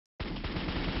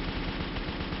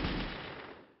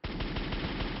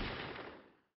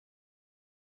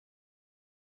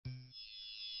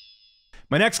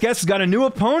My next guest has got a new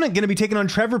opponent, going to be taking on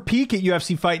Trevor Peek at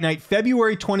UFC Fight Night,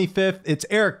 February 25th. It's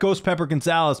Erick Ghost Pepper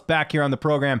Gonzalez back here on the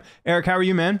program. Erick, how are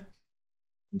you, man?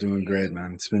 Doing great,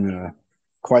 man. It's been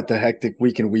quite the hectic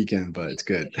weekend, but it's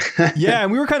good. Yeah,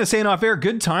 and we were kind of saying off air,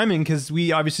 good timing, because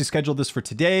we obviously scheduled this for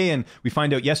today, and we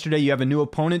find out yesterday you have a new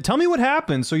opponent. Tell me what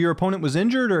happened. So your opponent was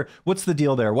injured, or what's the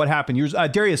deal there? What happened?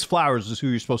 Darius Flowers is who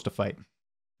you're supposed to fight.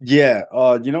 Yeah,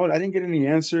 you know what? I didn't get any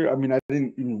answer. I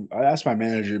mean, I asked my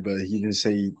manager, but he didn't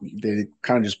say. They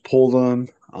kind of just pulled him.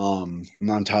 I'm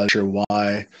not entirely sure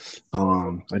why.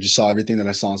 I just saw everything that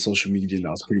I saw on social media, and that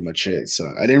was pretty much it.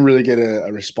 So I didn't really get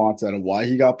a response out of why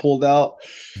he got pulled out.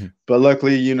 Mhm. But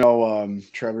luckily,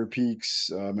 Trevor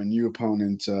Peeks, my new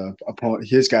opponent,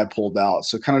 his guy pulled out.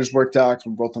 So it kind of just worked out 'cause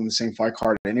we're both on the same fight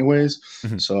card anyways.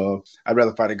 Mhm. So I'd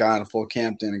rather fight a guy on a full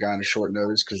camp than a guy on a short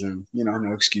notice because then,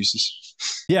 no excuses.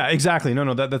 Yeah, exactly.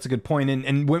 No, that's a good point.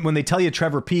 And when they tell you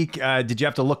Trevor Peek, did you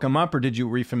have to look him up, or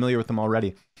were you familiar with him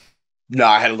already? No,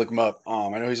 I had to look him up. I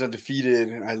know he's undefeated,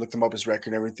 and I looked him up his record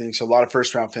and everything. So a lot of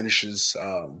first round finishes.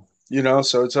 So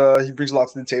it's he brings a lot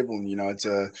to the table,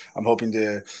 and I'm hoping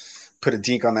to put a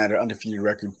dink on that undefeated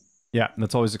record. Yeah,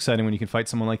 that's always exciting when you can fight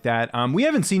someone like that. We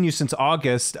haven't seen you since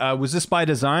August. Was this by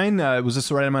design? Was this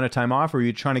the right amount of time off, or were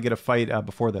you trying to get a fight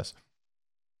before this?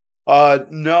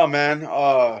 No, man.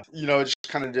 Just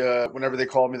kind of whenever they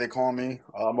call me, they call me.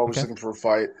 I'm always Okay. looking for a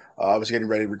fight. I was getting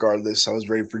ready regardless. I was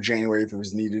ready for January if it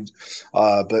was needed.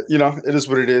 But it is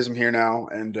what it is. I'm here now,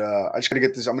 and I just gotta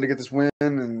get this. I'm gonna get this win,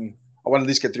 and I want to at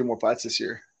least get 3 more fights this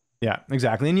year. Yeah,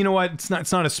 exactly. And you know what? It's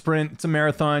not a sprint. It's a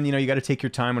marathon. You got to take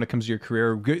your time when it comes to your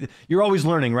career. You're always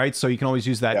learning, right? So you can always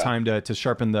use that Yeah. time to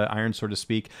sharpen the iron, so to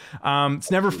speak.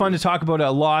 It's never fun to talk about a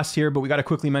loss here, but we got to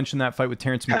quickly mention that fight with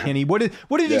Terrence McKinney. What did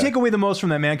you Yeah. take away the most from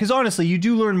that, man? Because honestly, you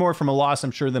do learn more from a loss, I'm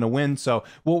sure, than a win. So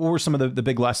what were some of the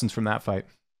big lessons from that fight?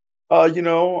 Uh, you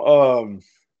know, um,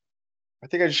 I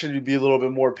think I just should be a little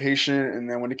bit more patient. And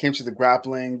then when it came to the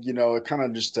grappling, it kind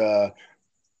of just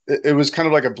it was kind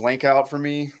of like a blank out for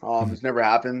me. Mhm. It's never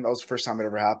happened. That was the first time it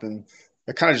ever happened.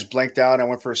 I kind of just blanked out. I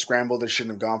went for a scramble that I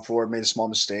shouldn't have gone for. Made a small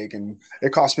mistake, and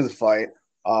it cost me the fight.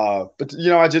 But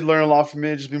I did learn a lot from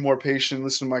it. Just be more patient,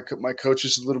 listen to my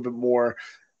coaches a little bit more.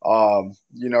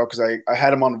 Because I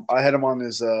had him on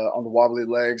his on the wobbly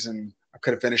legs, and I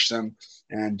could have finished him,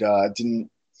 and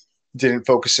didn't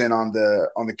focus in on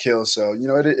the kill. So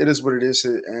it is what it is,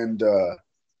 and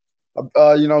look,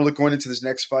 going into this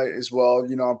next fight as well.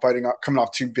 I'm coming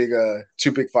off two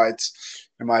big fights,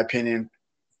 in my opinion.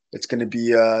 It's gonna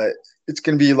be a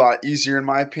lot easier, in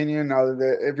my opinion, now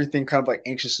that everything kind of like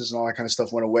anxiousness and all that kind of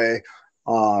stuff went away.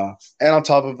 And on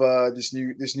top of this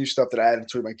new stuff that I added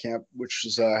to my camp, which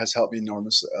has helped me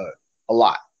a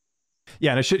lot.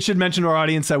 Yeah, and I should mention to our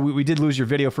audience that we did lose your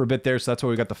video for a bit there, so that's why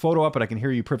we got the photo up, but I can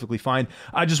hear you perfectly fine.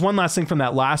 Just one last thing from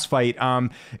that last fight.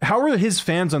 How are his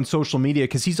fans on social media?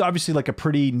 Because he's obviously like a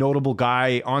pretty notable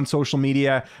guy on social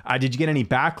media. Did you get any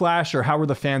backlash, or how were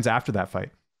the fans after that fight?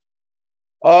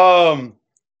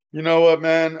 You know what,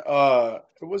 man?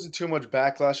 It wasn't too much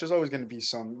backlash. There's always going to be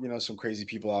some crazy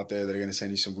people out there that are going to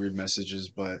send you some weird messages,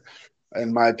 but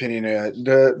in my opinion,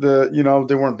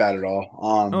 they weren't bad at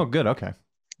all. Oh, good. Okay.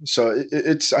 So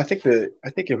it's I think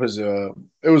it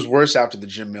was worse after the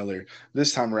Jim Miller.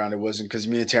 This time around, it wasn't because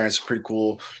me and Terrence are pretty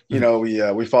cool.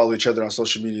 Mhm. We follow each other on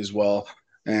social media as well,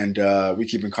 and we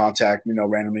keep in contact.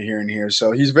 Randomly here and here.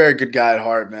 So he's a very good guy at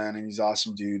heart, man, and he's an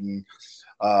awesome dude. And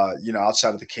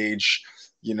outside of the cage,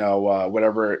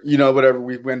 whatever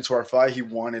we went to our fight, he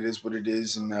won. It is what it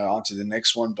is, and on to the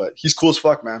next one. But he's cool as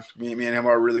fuck, man. Me and him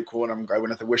are really cool, and I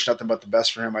would wish nothing but the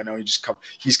best for him. I know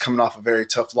he's coming off a very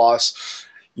tough loss,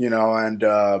 and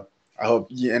I hope.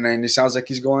 Yeah, and it sounds like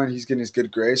he's getting his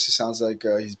good grace. It sounds like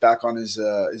he's back on his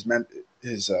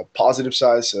positive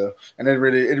side. So, and it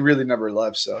really never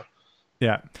left. So.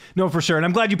 Yeah, no, for sure. And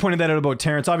I'm glad you pointed that out about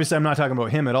Terrence. Obviously, I'm not talking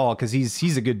about him at all, because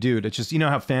he's a good dude. It's just,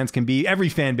 how fans can be. Every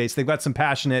fan base, they've got some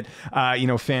passionate,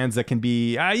 fans that can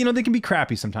be, they can be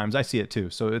crappy sometimes. I see it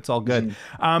too. So it's all good.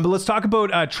 But let's talk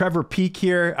about Trevor Peek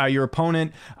here, your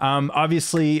opponent.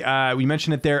 Obviously, we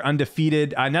mentioned it there,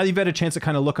 undefeated. Now that you've had a chance to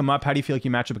kind of look him up, how do you feel like you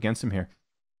match up against him here?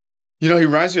 He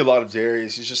reminds me a lot of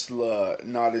Darius. He's just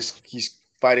not as he's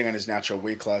fighting on his natural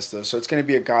weight class though, so it's going to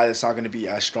be a guy that's not going to be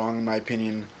as strong, in my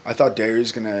opinion. I thought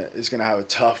Darius is gonna have a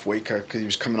tough weight cut because he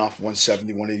was coming off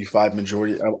 170, 185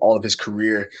 majority of all of his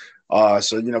career.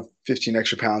 So 15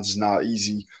 extra pounds is not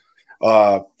easy.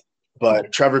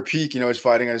 But Trevor Peek, is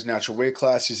fighting at his natural weight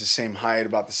class. He's the same height,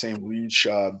 about the same reach.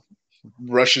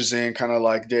 Rushes in kind of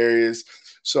like Darius.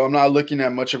 So I'm not looking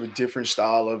at much of a different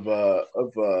style of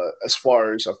as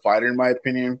far as a fighter, in my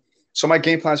opinion. So my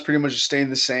game plan is pretty much staying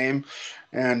the same,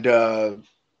 and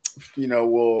you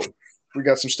know, we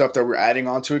got some stuff that we're adding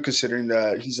onto it, considering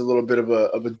that he's a little bit of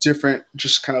a different,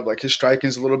 just kind of like his striking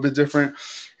is a little bit different,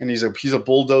 and he's a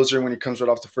bulldozer when he comes right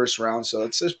off the first round. So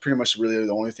it's just pretty much really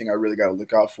the only thing I really got to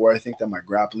look out for. I think that my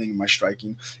grappling and my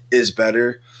striking is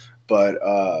better, but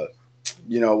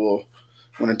you know,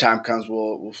 when the time comes,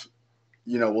 we'll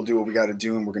you know, we'll do what we got to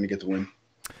do, and we're gonna get the win.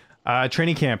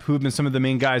 Training camp. Who have been some of the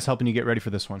main guys helping you get ready for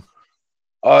this one?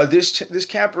 This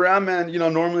camp around, man. You know,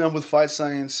 normally I'm with Fight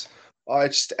Science. I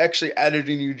just actually added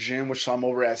a new gym, which I'm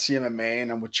over at CMMA,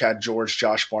 and I'm with Chad George,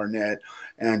 Josh Barnett,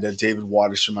 and David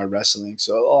Waters for my wrestling.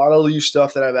 So a lot of new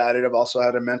stuff that I've added. I've also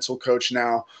had a mental coach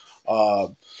now uh,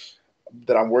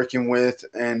 that I'm working with,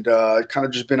 and kind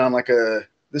of just been on like a.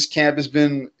 This camp has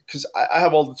been because I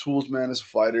have all the tools, man, as a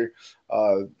fighter.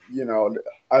 You know,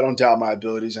 I don't doubt my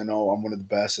abilities. I know I'm one of the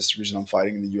best. That's the reason I'm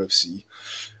fighting in the UFC.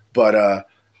 But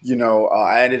you know,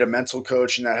 I added a mental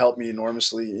coach, and that helped me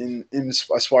enormously in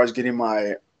as far as getting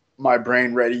my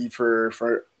brain ready for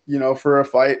you know, for a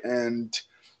fight and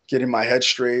getting my head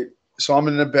straight. So I'm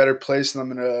in a better place, and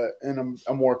I'm in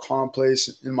a more calm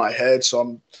place in my head.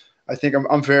 So I think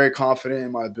I'm very confident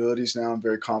in my abilities now. I'm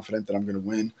very confident that I'm going to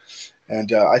win,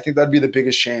 and I think that'd be the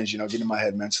biggest change. You know, getting my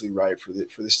head mentally right for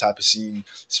this type of scene.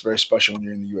 It's very special when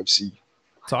you're in the UFC.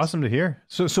 It's awesome to hear.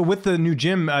 So with the new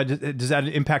gym, does that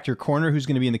impact your corner? Who's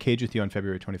going to be in the cage with you on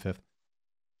February 25th?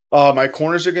 My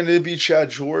corners are going to be Chad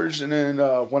George, and then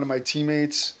one of my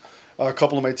teammates, a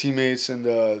couple of my teammates, and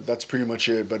that's pretty much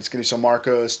it. But it's going to be so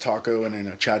Marcos, Taco, and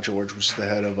then Chad George, which is the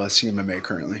head of CMMA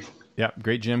currently. Yeah,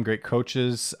 great gym, great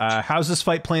coaches. How's this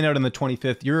fight playing out on the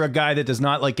 25th? You're a guy that does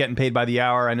not like getting paid by the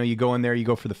hour. I know you go in there, you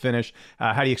go for the finish.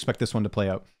 How do you expect this one to play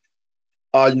out?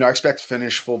 You know, I expect to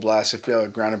finish full blast, if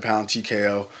ground and pound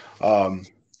TKO.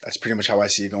 That's pretty much how I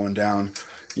see it going down.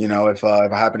 You know, if I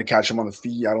happen to catch him on the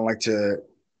feet, I don't like to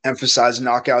emphasize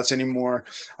knockouts anymore.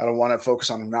 I don't want to focus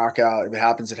on a knockout. If it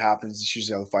happens, it happens. It's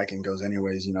usually how the fight game goes,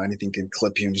 anyways. You know, anything can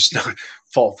clip you and just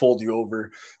fold you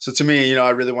over. So to me, you know,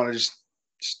 I really want to just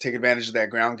take advantage of that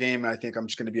ground game, and I think I'm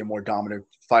just going to be a more dominant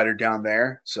fighter down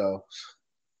there. So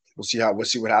we'll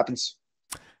see what happens.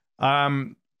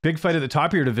 Big fight at the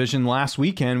top of your division last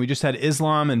weekend. We just had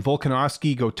Islam and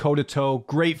Volkanovski go toe-to-toe.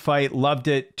 Great fight. Loved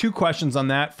it. Two questions on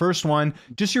that. First one,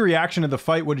 just your reaction to the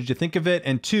fight. What did you think of it?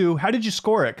 And two, how did you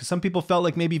score it? Because some people felt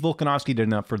like maybe Volkanovski did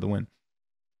enough for the win.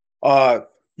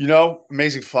 You know,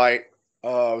 amazing fight.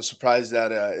 I was surprised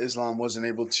that Islam wasn't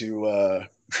able to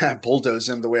bulldoze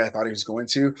him the way I thought he was going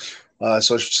to.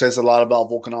 So it says a lot about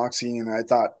Volkanovski. And I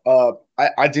thought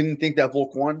I didn't think that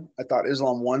Volk won. I thought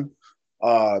Islam won.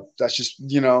 That's just,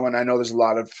 you know, and I know there's a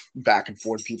lot of back and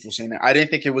forth people saying that. I didn't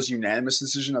think it was a unanimous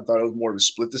decision. I thought it was more of a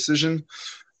split decision.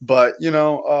 But, you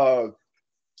know,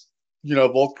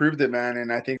 Volk proved it, man.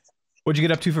 And I think. What'd you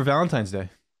get up to for Valentine's Day?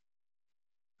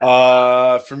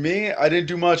 For me, I didn't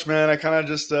do much, man. I kind of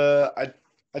just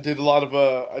I did a lot of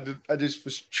I just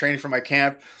was training for my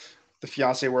camp. The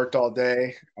fiance worked all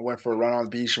day. I went for a run on the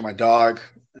beach with my dog,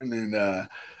 and then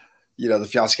you know, the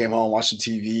fiance came home, watched some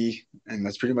TV, and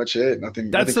that's pretty much it. That's nothing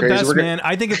the crazy. best, man.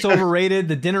 I think it's overrated.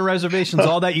 The dinner reservations,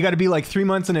 all that. You got to be like 3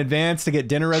 months in advance to get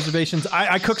dinner reservations.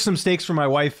 I cooked some steaks for my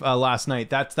wife last night.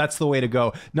 That's the way to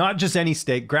go. Not just any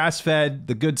steak, grass fed,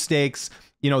 the good steaks.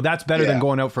 You know, that's better than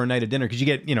going out for a night of dinner because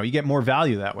you get more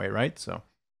value that way, right? So.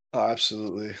 Oh,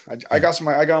 absolutely. I got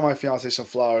my fiance some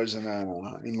flowers and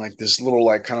in like this little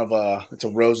like kind of it's a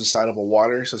rose inside of a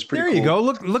water, so it's pretty. There you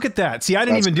cool. go. Look at that. See, I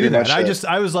didn't even do that.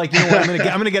 I was like, you know what,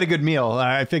 I'm gonna get a good meal.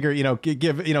 I figure, you know,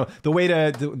 give, you know, the way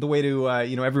to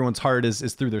you know, everyone's heart is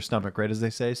through their stomach, right, as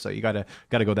they say. So you gotta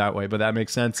go that way. But that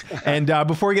makes sense. And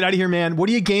before we get out of here, man, what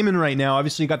are you gaming right now?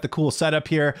 Obviously, you got the cool setup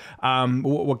here.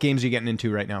 What games are you getting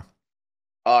into right now?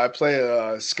 I play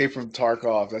Escape from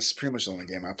Tarkov. That's pretty much the only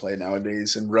game I play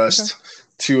nowadays. And Rust,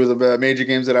 two of the major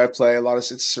games that I play. A lot of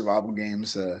it's survival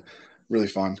games. Really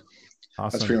fun.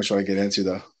 Awesome. That's pretty much what I get into,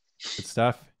 though. Good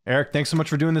stuff. Erick, thanks so much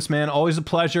for doing this, man. Always a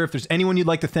pleasure. If there's anyone you'd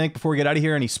like to thank before we get out of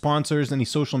here, any sponsors, any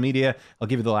social media, I'll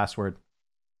give you the last word.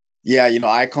 Yeah, you know,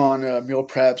 Icon Meal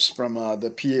Preps from the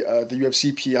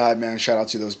UFC PI, man. Shout out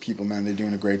to those people, man. They're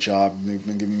doing a great job. They've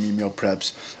been giving me meal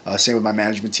preps. Same with my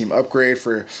management team, Upgrade,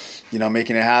 for, you know,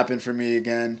 making it happen for me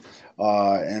again.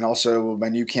 And also my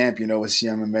new camp, you know, with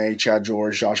CMMA, Chad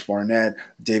George, Josh Barnett,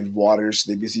 David Waters.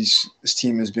 This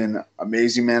team has been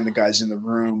amazing, man. The guys in the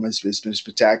room, it's been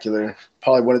spectacular.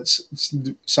 Probably it's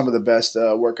some of the best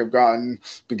work I've gotten.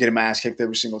 Been getting my ass kicked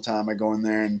every single time I go in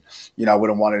there, and, you know, I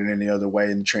wouldn't want it any other way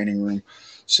in the training room.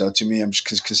 So to me, I'm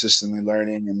just consistently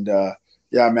learning, and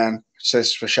yeah, man,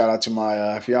 Says a shout out to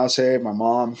my fiance, my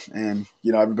mom, and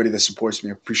everybody that supports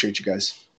me. I appreciate you guys.